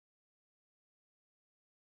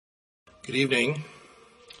Good evening.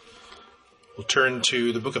 We'll turn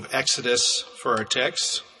to the book of Exodus for our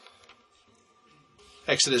text.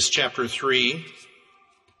 Exodus chapter 3.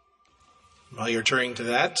 While you're turning to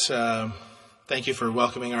that, thank you for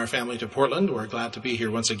welcoming our family to Portland. We're glad to be here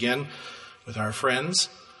once again with our friends.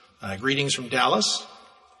 Greetings from Dallas.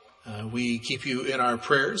 We keep you in our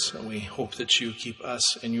prayers, and we hope that you keep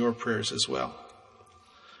us in your prayers as well.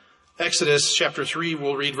 Exodus chapter 3,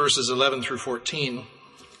 we'll read verses 11 through 14.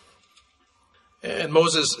 And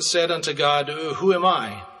Moses said unto God, Who am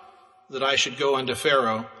I, that I should go unto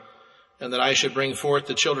Pharaoh, and that I should bring forth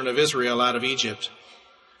the children of Israel out of Egypt?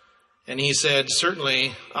 And he said,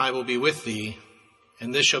 Certainly I will be with thee,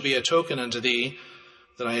 and this shall be a token unto thee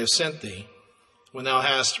that I have sent thee. When thou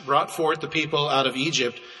hast brought forth the people out of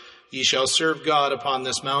Egypt, ye shall serve God upon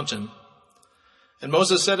this mountain. And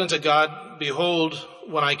Moses said unto God, Behold,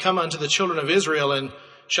 when I come unto the children of Israel, and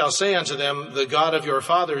shall say unto them, The God of your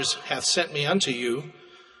fathers hath sent me unto you,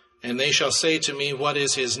 and they shall say to me, What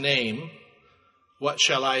is his name? What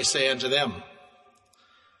shall I say unto them?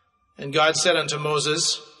 And God said unto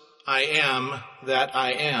Moses, I am that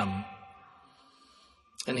I am.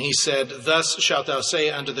 And he said, Thus shalt thou say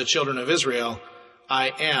unto the children of Israel,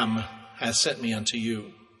 I am hath sent me unto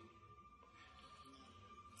you.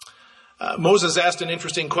 Moses asked an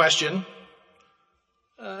interesting question.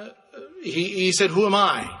 He said, Who am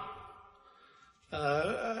I?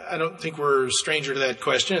 I don't think we're a stranger to that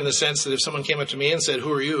question in the sense that if someone came up to me and said,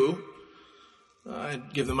 Who are you?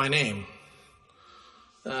 I'd give them my name.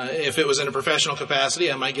 If it was in a professional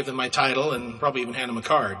capacity, I might give them my title and probably even hand them a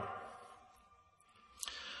card.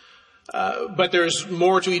 But there's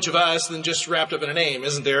more to each of us than just wrapped up in a name,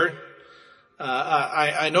 isn't there?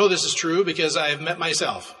 I know this is true because I've met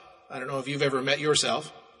myself. I don't know if you've ever met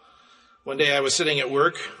yourself. One day I was sitting at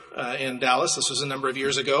work in Dallas. This was a number of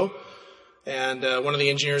years ago. And one of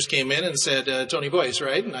the engineers came in and said, Tony Boyce,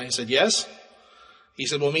 right? And I said, yes. He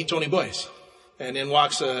said, well, meet Tony Boyce. And in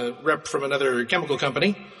walks a rep from another chemical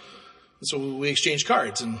company. And so we exchanged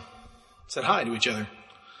cards and said hi to each other.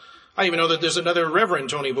 I even know that there's another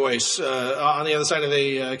Reverend Tony Boyce on the other side of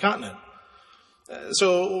the continent.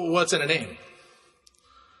 So what's in a name?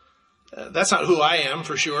 That's not who I am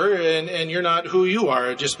for sure, and you're not who you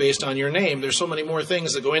are just based on your name. There's so many more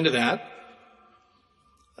things that go into that.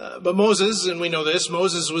 But Moses, and we know this,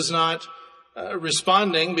 Moses was not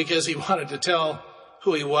responding because he wanted to tell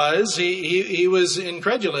who he was. He was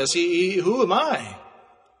incredulous. Who am I?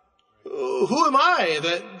 Who am I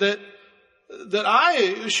that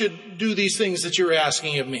I should do these things that you're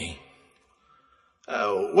asking of me?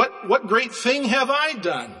 What great thing have I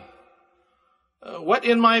done? What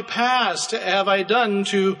in my past have I done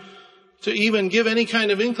to even give any kind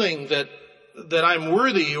of inkling that I'm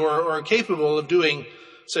worthy or capable of doing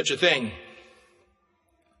such a thing?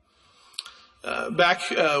 Back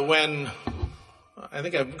when I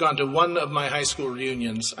think I've gone to one of my high school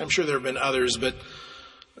reunions. I'm sure there have been others, but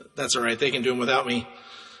that's all right. They can do them without me.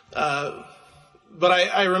 But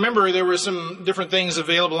I remember there were some different things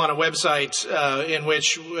available on a website in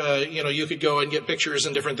which you could go and get pictures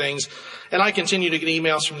and different things. And I continue to get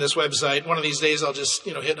emails from this website. One of these days I'll just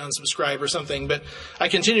hit unsubscribe or something. But I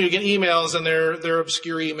continue to get emails, and they're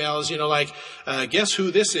obscure emails. Like guess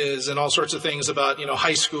who this is, and all sorts of things about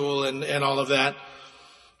high school and all of that.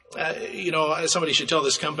 Somebody should tell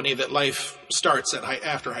this company that life starts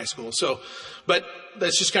after high school. But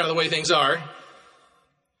that's just kind of the way things are.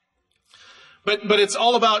 But it's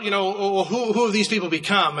all about, who have these people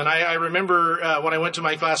become? And I remember when I went to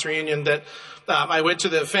my class reunion that I went to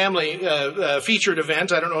the family featured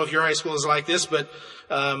event. I don't know if your high school is like this, but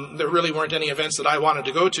there really weren't any events that I wanted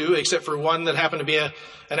to go to except for one that happened to be an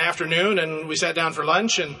afternoon, and we sat down for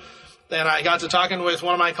lunch, and then I got to talking with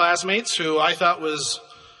one of my classmates who I thought he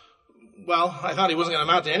wasn't going to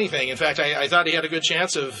amount to anything. In fact, I thought he had a good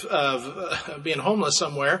chance of being homeless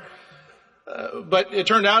somewhere. But it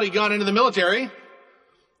turned out he'd gone into the military.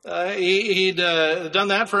 He'd done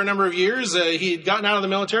that for a number of years. He'd gotten out of the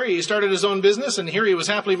military. He started his own business, and here he was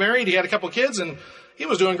happily married. He had a couple kids, and he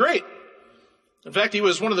was doing great. In fact, he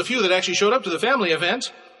was one of the few that actually showed up to the family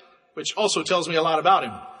event, which also tells me a lot about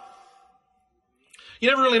him. You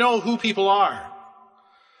never really know who people are.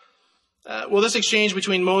 Well, this exchange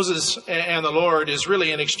between Moses and the Lord is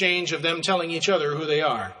really an exchange of them telling each other who they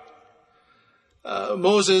are.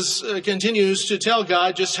 Moses continues to tell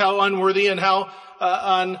God just how unworthy and how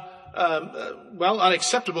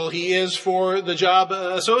unacceptable he is for the job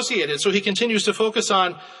associated. So he continues to focus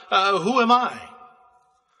on who am I?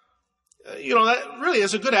 That really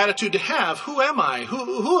is a good attitude to have. Who am I?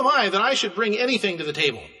 Who am I that I should bring anything to the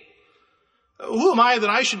table? Who am I that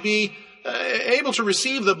I should be able to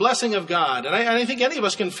receive the blessing of God. And I think any of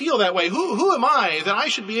us can feel that way. Who am I that I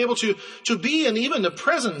should be able to be in even the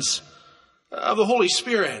presence of the Holy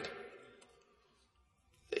Spirit?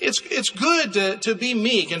 It's good to be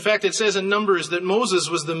meek. In fact, it says in Numbers that Moses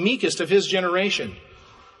was the meekest of his generation.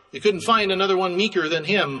 You couldn't find another one meeker than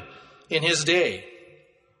him in his day.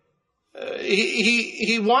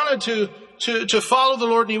 He wanted to follow the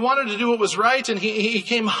Lord, and he wanted to do what was right, and he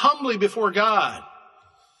came humbly before God.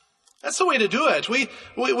 That's the way to do it. We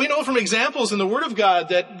know from examples in the Word of God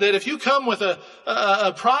that if you come with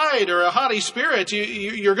a pride or a haughty spirit,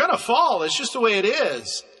 you're going to fall. It's just the way it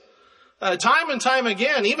is. Time and time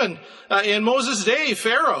again, even in Moses' day,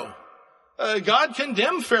 Pharaoh, God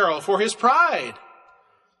condemned Pharaoh for his pride.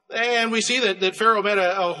 And we see that Pharaoh met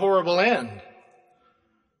a horrible end.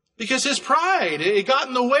 Because his pride, it got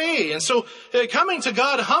in the way. And so coming to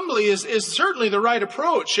God humbly is certainly the right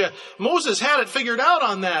approach. Moses had it figured out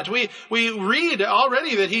on that. We read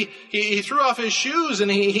already that he threw off his shoes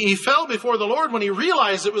and he fell before the Lord when he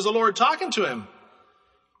realized it was the Lord talking to him.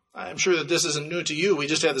 I'm sure that this isn't new to you. We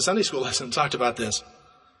just had the Sunday school lesson and talked about this.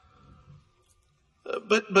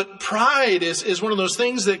 But pride is one of those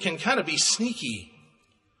things that can kind of be sneaky.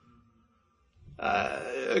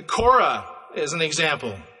 Korah is an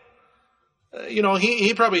example.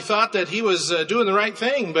 He probably thought that he was doing the right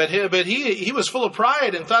thing, but he was full of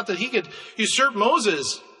pride and thought that he could usurp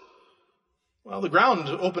Moses. Well, the ground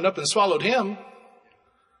opened up and swallowed him.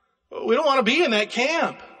 We don't want to be in that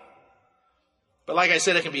camp. But like I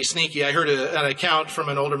said, it can be sneaky. I heard an account from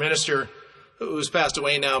an older minister who's passed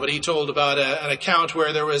away now, but he told about an account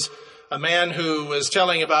where there was a man who was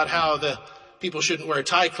telling about how the people shouldn't wear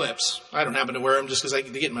tie clips. I don't happen to wear them just because they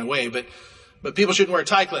get in my way, but people shouldn't wear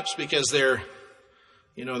tie clips because they're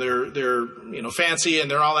fancy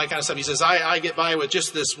and they're all that kind of stuff. He says, I get by with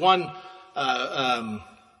just this one,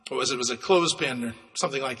 what was it? It was a clothespin or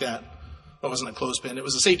something like that. It wasn't a clothespin. It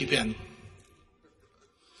was a safety pin.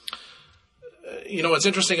 What's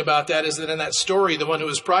interesting about that is that in that story, the one who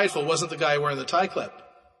was prideful wasn't the guy wearing the tie clip.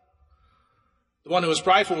 The one who was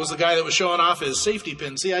prideful was the guy that was showing off his safety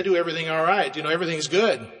pin. See, I do everything all right. Everything's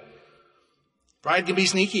good. Pride can be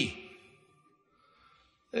sneaky.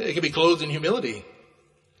 It can be clothed in humility.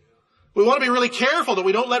 We want to be really careful that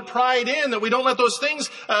we don't let pride in, that we don't let those things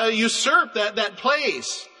usurp that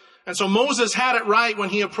place. And so Moses had it right when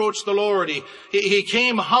he approached the Lord. He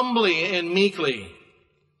came humbly and meekly.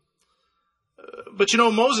 But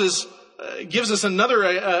Moses gives us another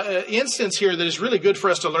instance here that is really good for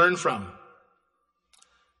us to learn from.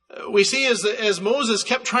 We see as Moses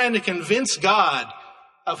kept trying to convince God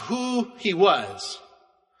of who he was,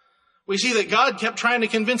 we see that God kept trying to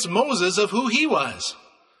convince Moses of who he was.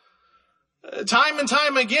 Time and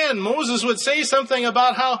time again, Moses would say something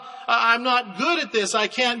about how I'm not good at this, I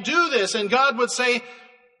can't do this. And God would say,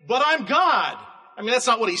 but I'm God. That's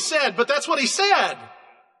not what he said, but that's what he said.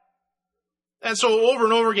 And so over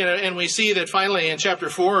and over again, and we see that finally in chapter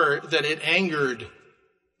 4, that it angered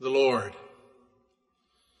the Lord.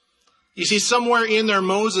 You see, somewhere in there,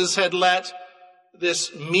 Moses had let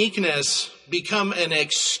this meekness become an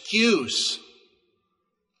excuse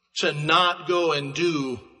to not go and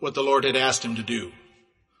do what the Lord had asked him to do.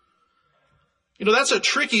 That's a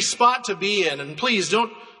tricky spot to be in. And please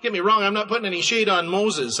don't get me wrong. I'm not putting any shade on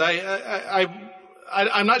Moses.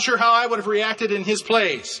 I'm not sure how I would have reacted in his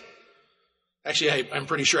place. Actually, I'm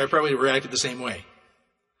pretty sure I probably reacted the same way.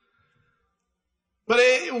 But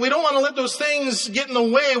we don't want to let those things get in the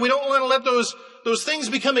way. We don't want to let those things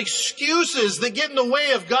become excuses that get in the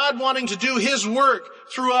way of God wanting to do his work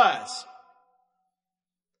through us.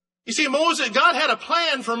 You see, God had a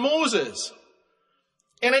plan for Moses,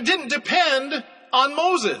 and it didn't depend on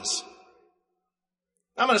Moses.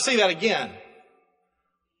 I'm going to say that again.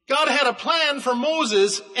 God had a plan for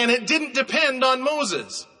Moses, and it didn't depend on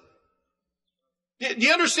Moses. Do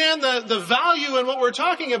you understand the value in what we're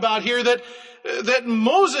talking about here? That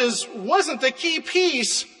Moses wasn't the key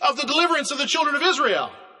piece of the deliverance of the children of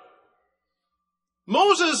Israel.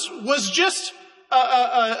 Moses was just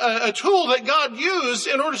a tool that God used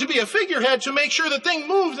in order to be a figurehead to make sure that things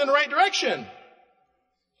moved in the right direction.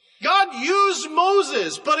 God used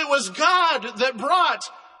Moses, but it was God that brought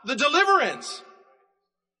the deliverance.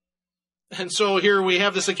 And so here we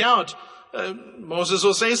have this account. Moses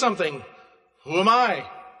will say something. Who am I?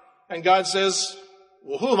 And God says,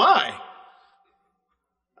 well, who am I?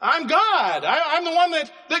 I'm God. I'm the one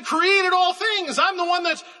that created all things. I'm the one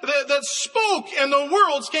that spoke and the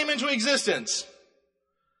worlds came into existence.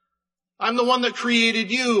 I'm the one that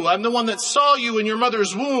created you. I'm the one that saw you in your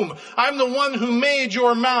mother's womb. I'm the one who made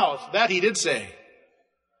your mouth. That he did say.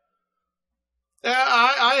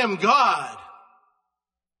 I am God.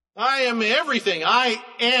 I am everything. I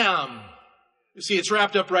am. You see, it's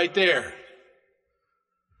wrapped up right there.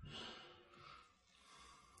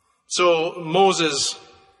 So Moses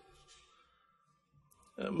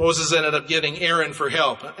ended up getting Aaron for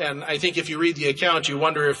help. And I think if you read the account, you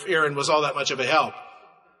wonder if Aaron was all that much of a help.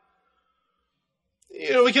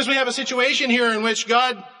 Because we have a situation here in which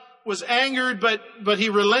God was angered, but he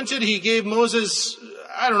relented. He gave Moses,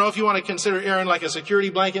 I don't know if you want to consider Aaron like a security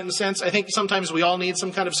blanket in a sense. I think sometimes we all need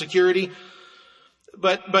some kind of security.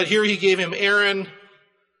 But here he gave him Aaron,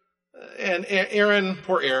 and Aaron,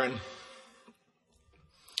 poor Aaron.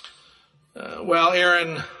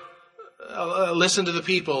 Aaron listened to the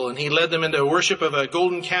people, and he led them into worship of a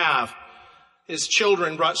golden calf. His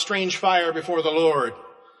children brought strange fire before the Lord.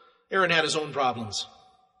 Aaron had his own problems.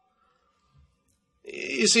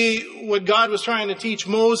 You see, what God was trying to teach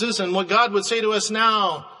Moses and what God would say to us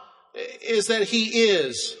now is that He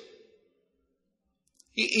is.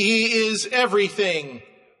 He is everything.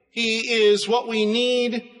 He is what we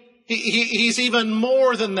need. He's even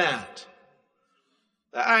more than that.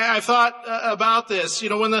 I've thought about this.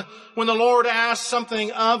 When the Lord asks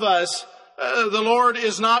something of us, the Lord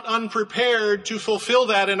is not unprepared to fulfill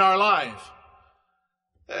that in our life.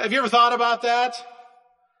 Have you ever thought about that?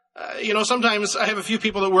 Sometimes I have a few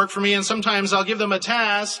people that work for me, and sometimes I'll give them a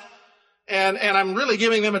task, and I'm really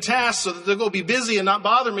giving them a task so that they'll go be busy and not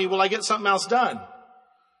bother me while I get something else done.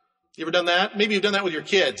 You ever done that? Maybe you've done that with your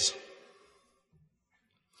kids.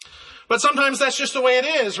 But sometimes that's just the way it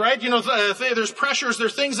is, right? There's pressures,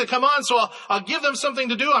 there's things that come on, so I'll give them something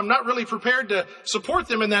to do. I'm not really prepared to support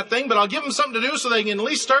them in that thing, but I'll give them something to do so they can at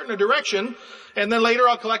least start in a direction, and then later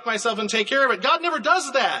I'll collect myself and take care of it. God never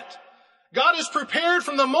does that. God is prepared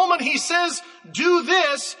from the moment He says, do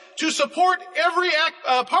this, to support every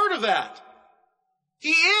part of that.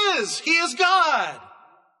 He is God.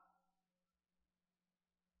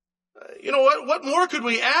 What more could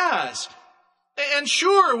we ask? And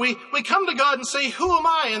sure, we come to God and say, who am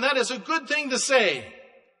I? And that is a good thing to say.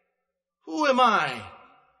 Who am I?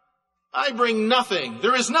 I bring nothing.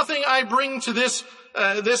 There is nothing I bring to this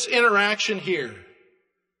interaction here.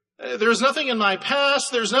 There is nothing in my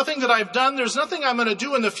past. There's nothing that I've done. There's nothing I'm going to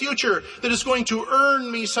do in the future that is going to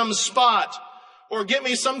earn me some spot or get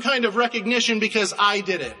me some kind of recognition because I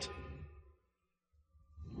did it.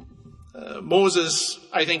 Moses,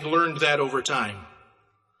 I think, learned that over time.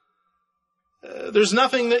 There's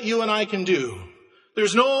nothing that you and I can do.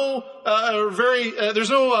 There's no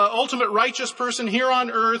ultimate righteous person here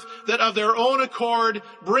on earth that of their own accord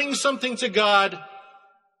brings something to God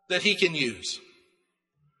that He can use.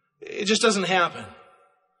 It just doesn't happen.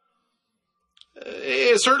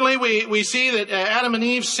 Certainly we see that Adam and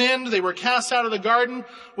Eve sinned. They were cast out of the garden.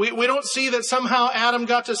 We don't see that somehow Adam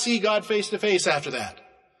got to see God face to face after that.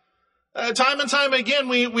 Time and time again,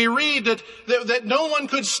 we read that no one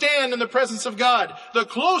could stand in the presence of God. The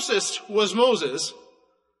closest was Moses,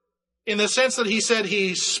 in the sense that he said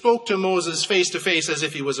he spoke to Moses face to face as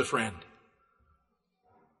if he was a friend.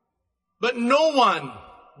 But no one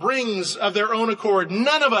brings of their own accord,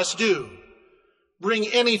 none of us do, bring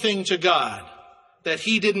anything to God that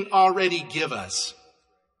He didn't already give us.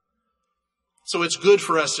 So it's good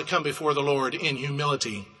for us to come before the Lord in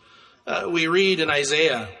humility. We read in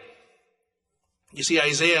Isaiah. You see,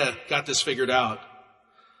 Isaiah got this figured out.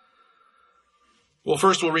 Well,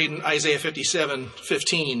 first we'll read in Isaiah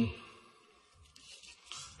 57:15.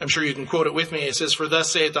 I'm sure you can quote it with me. It says, "For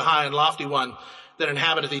thus saith the high and lofty one that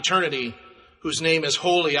inhabiteth eternity, whose name is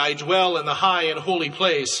holy. I dwell in the high and holy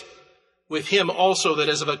place, with him also that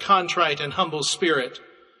is of a contrite and humble spirit,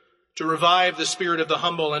 to revive the spirit of the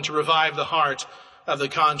humble and to revive the heart of the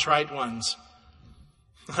contrite ones."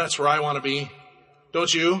 That's where I want to be.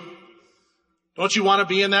 Don't you? Don't you want to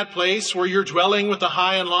be in that place where you're dwelling with the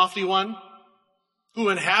high and lofty one who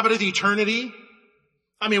inhabiteth eternity?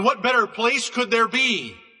 I mean, what better place could there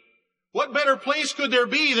be? What better place could there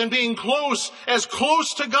be than being as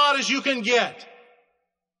close to God as you can get?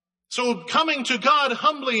 So coming to God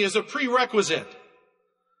humbly is a prerequisite.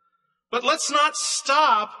 But let's not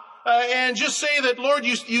stop and just say that, Lord,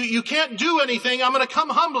 you can't do anything. I'm going to come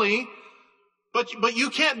humbly, but you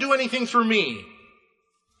can't do anything through me.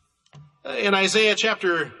 In Isaiah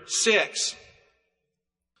chapter 6,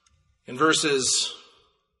 in verses,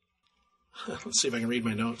 let's see if I can read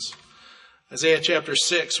my notes. Isaiah chapter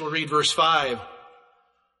 6, we'll read verse 5. It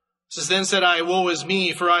says, "Then said I, woe is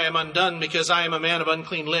me, for I am undone, because I am a man of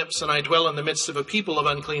unclean lips, and I dwell in the midst of a people of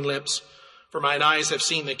unclean lips. For mine eyes have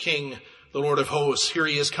seen the King, the Lord of hosts. Here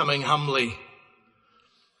He is coming humbly."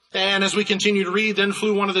 And as we continue to read, then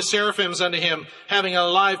flew one of the seraphims unto him, having a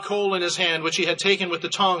live coal in his hand, which he had taken with the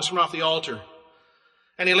tongs from off the altar.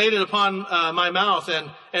 And he laid it upon my mouth,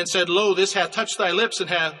 and said, Lo, this hath touched thy lips,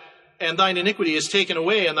 and thine iniquity is taken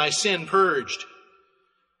away, and thy sin purged.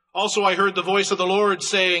 Also I heard the voice of the Lord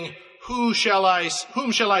saying, whom shall I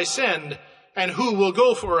send, and who will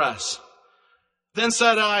go for us? Then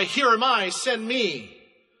said I, Here am I, send me.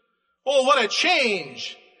 Oh, what a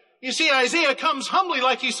change! You see, Isaiah comes humbly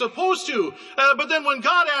like he's supposed to. But then when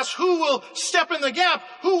God asks, who will step in the gap?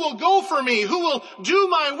 Who will go for me? Who will do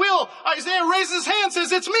my will? Isaiah raises his hand and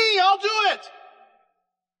says, it's me. I'll do it.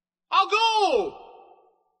 I'll go.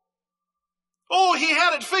 Oh, he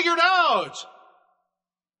had it figured out.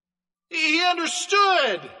 He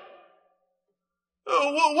understood.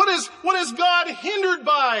 What is God hindered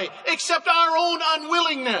by except our own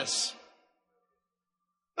unwillingness?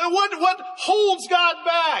 What holds God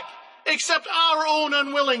back except our own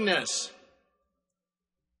unwillingness?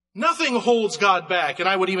 Nothing holds God back. And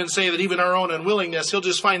I would even say that even our own unwillingness, he'll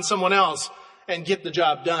just find someone else and get the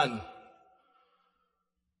job done.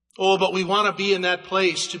 Oh, but we want to be in that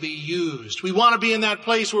place to be used. We want to be in that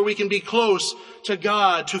place where we can be close to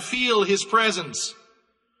God, to feel his presence.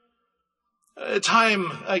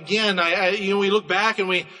 Time again, we look back and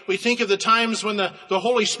we think of the times when the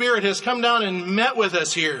Holy Spirit has come down and met with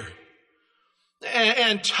us here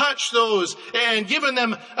and touched those and given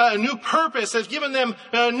them a new purpose, has given them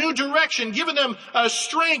a new direction, given them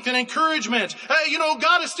strength and encouragement.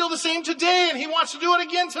 God is still the same today, and he wants to do it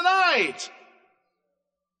again tonight.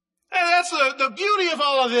 And that's the beauty of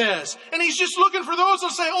all of this. And he's just looking for those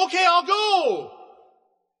who'll say, okay, I'll go.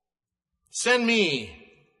 Send me.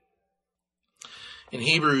 In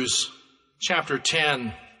Hebrews chapter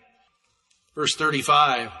 10, verse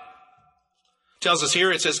 35, tells us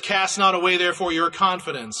here, it says, Cast not away therefore your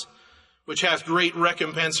confidence, which hath great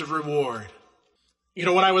recompense of reward.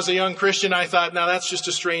 When I was a young Christian, I thought, now that's just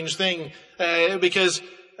a strange thing, because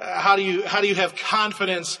how do you have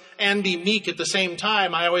confidence and be meek at the same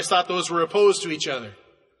time? I always thought those were opposed to each other.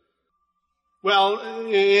 Well,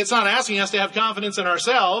 it's not asking us to have confidence in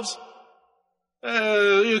ourselves.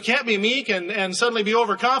 You can't be meek and suddenly be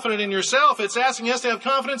overconfident in yourself. It's asking us to have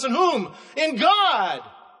confidence in whom? In God.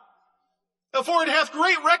 For it hath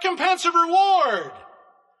great recompense of reward.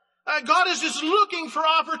 God is just looking for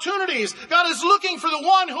opportunities. God is looking for the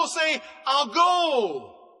one who'll say, I'll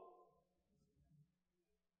go.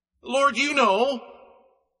 Lord, you know.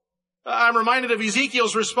 I'm reminded of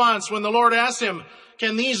Ezekiel's response when the Lord asked him,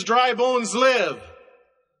 can these dry bones live?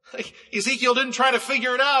 Ezekiel didn't try to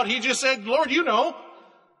figure it out. He just said, Lord, you know.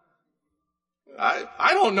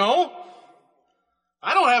 I don't know.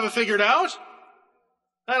 I don't have it figured out.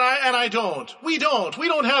 And I don't. We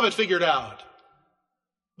don't have it figured out.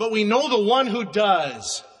 But we know the one who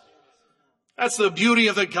does. That's the beauty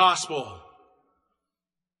of the gospel.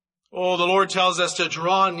 Oh, the Lord tells us to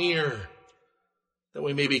draw near that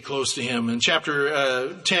we may be close to him. In chapter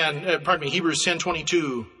Hebrews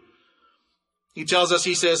 10:22, he tells us,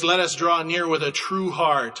 he says, let us draw near with a true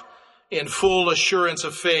heart in full assurance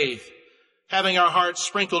of faith, having our hearts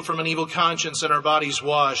sprinkled from an evil conscience and our bodies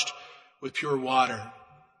washed with pure water.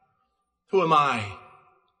 Who am I?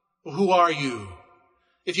 Well, who are you?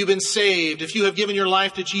 If you've been saved, if you have given your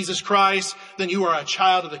life to Jesus Christ, then you are a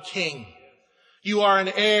child of the King. You are an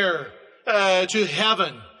heir to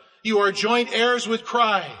heaven. You are joint heirs with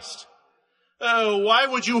Christ. Why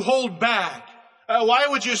would you hold back? Why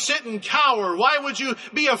would you sit and cower? Why would you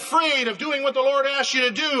be afraid of doing what the Lord asked you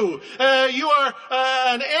to do? You are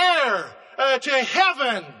an heir to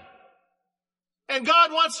heaven. And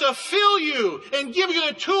God wants to fill you and give you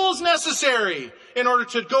the tools necessary in order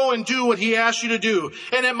to go and do what he asked you to do.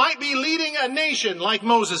 And it might be leading a nation like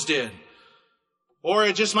Moses did. Or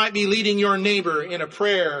it just might be leading your neighbor in a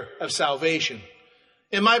prayer of salvation.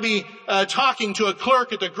 It might be talking to a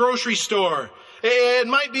clerk at the grocery store. It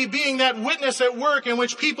might be being that witness at work in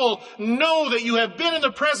which people know that you have been in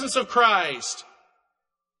the presence of Christ.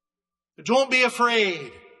 Don't be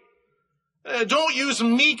afraid. Don't use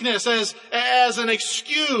meekness as an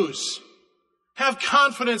excuse. Have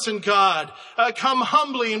confidence in God. Come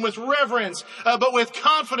humbly and with reverence, but with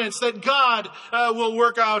confidence that God will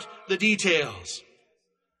work out the details.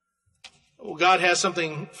 Well, God has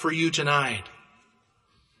something for you tonight.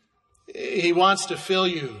 He wants to fill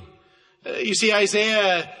you. You see,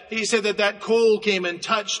 Isaiah, he said that coal came and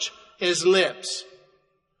touched his lips.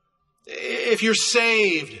 If you're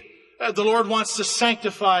saved, the Lord wants to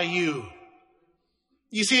sanctify you.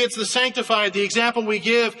 You see, it's the sanctified, the example we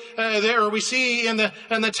give there, we see in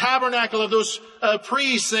the tabernacle of those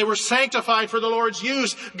priests. They were sanctified for the Lord's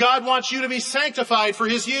use. God wants you to be sanctified for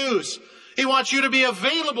His use. He wants you to be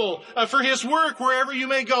available for His work wherever you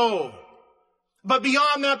may go. But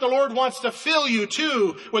beyond that, the Lord wants to fill you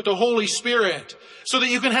too with the Holy Spirit, so that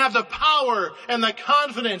you can have the power and the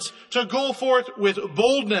confidence to go forth with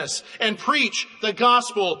boldness and preach the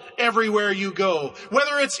gospel everywhere you go.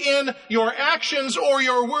 Whether it's in your actions or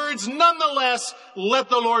your words, nonetheless, let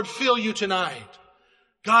the Lord fill you tonight.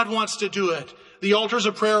 God wants to do it. The altars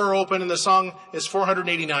of prayer are open and the song is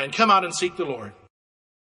 489. Come out and seek the Lord.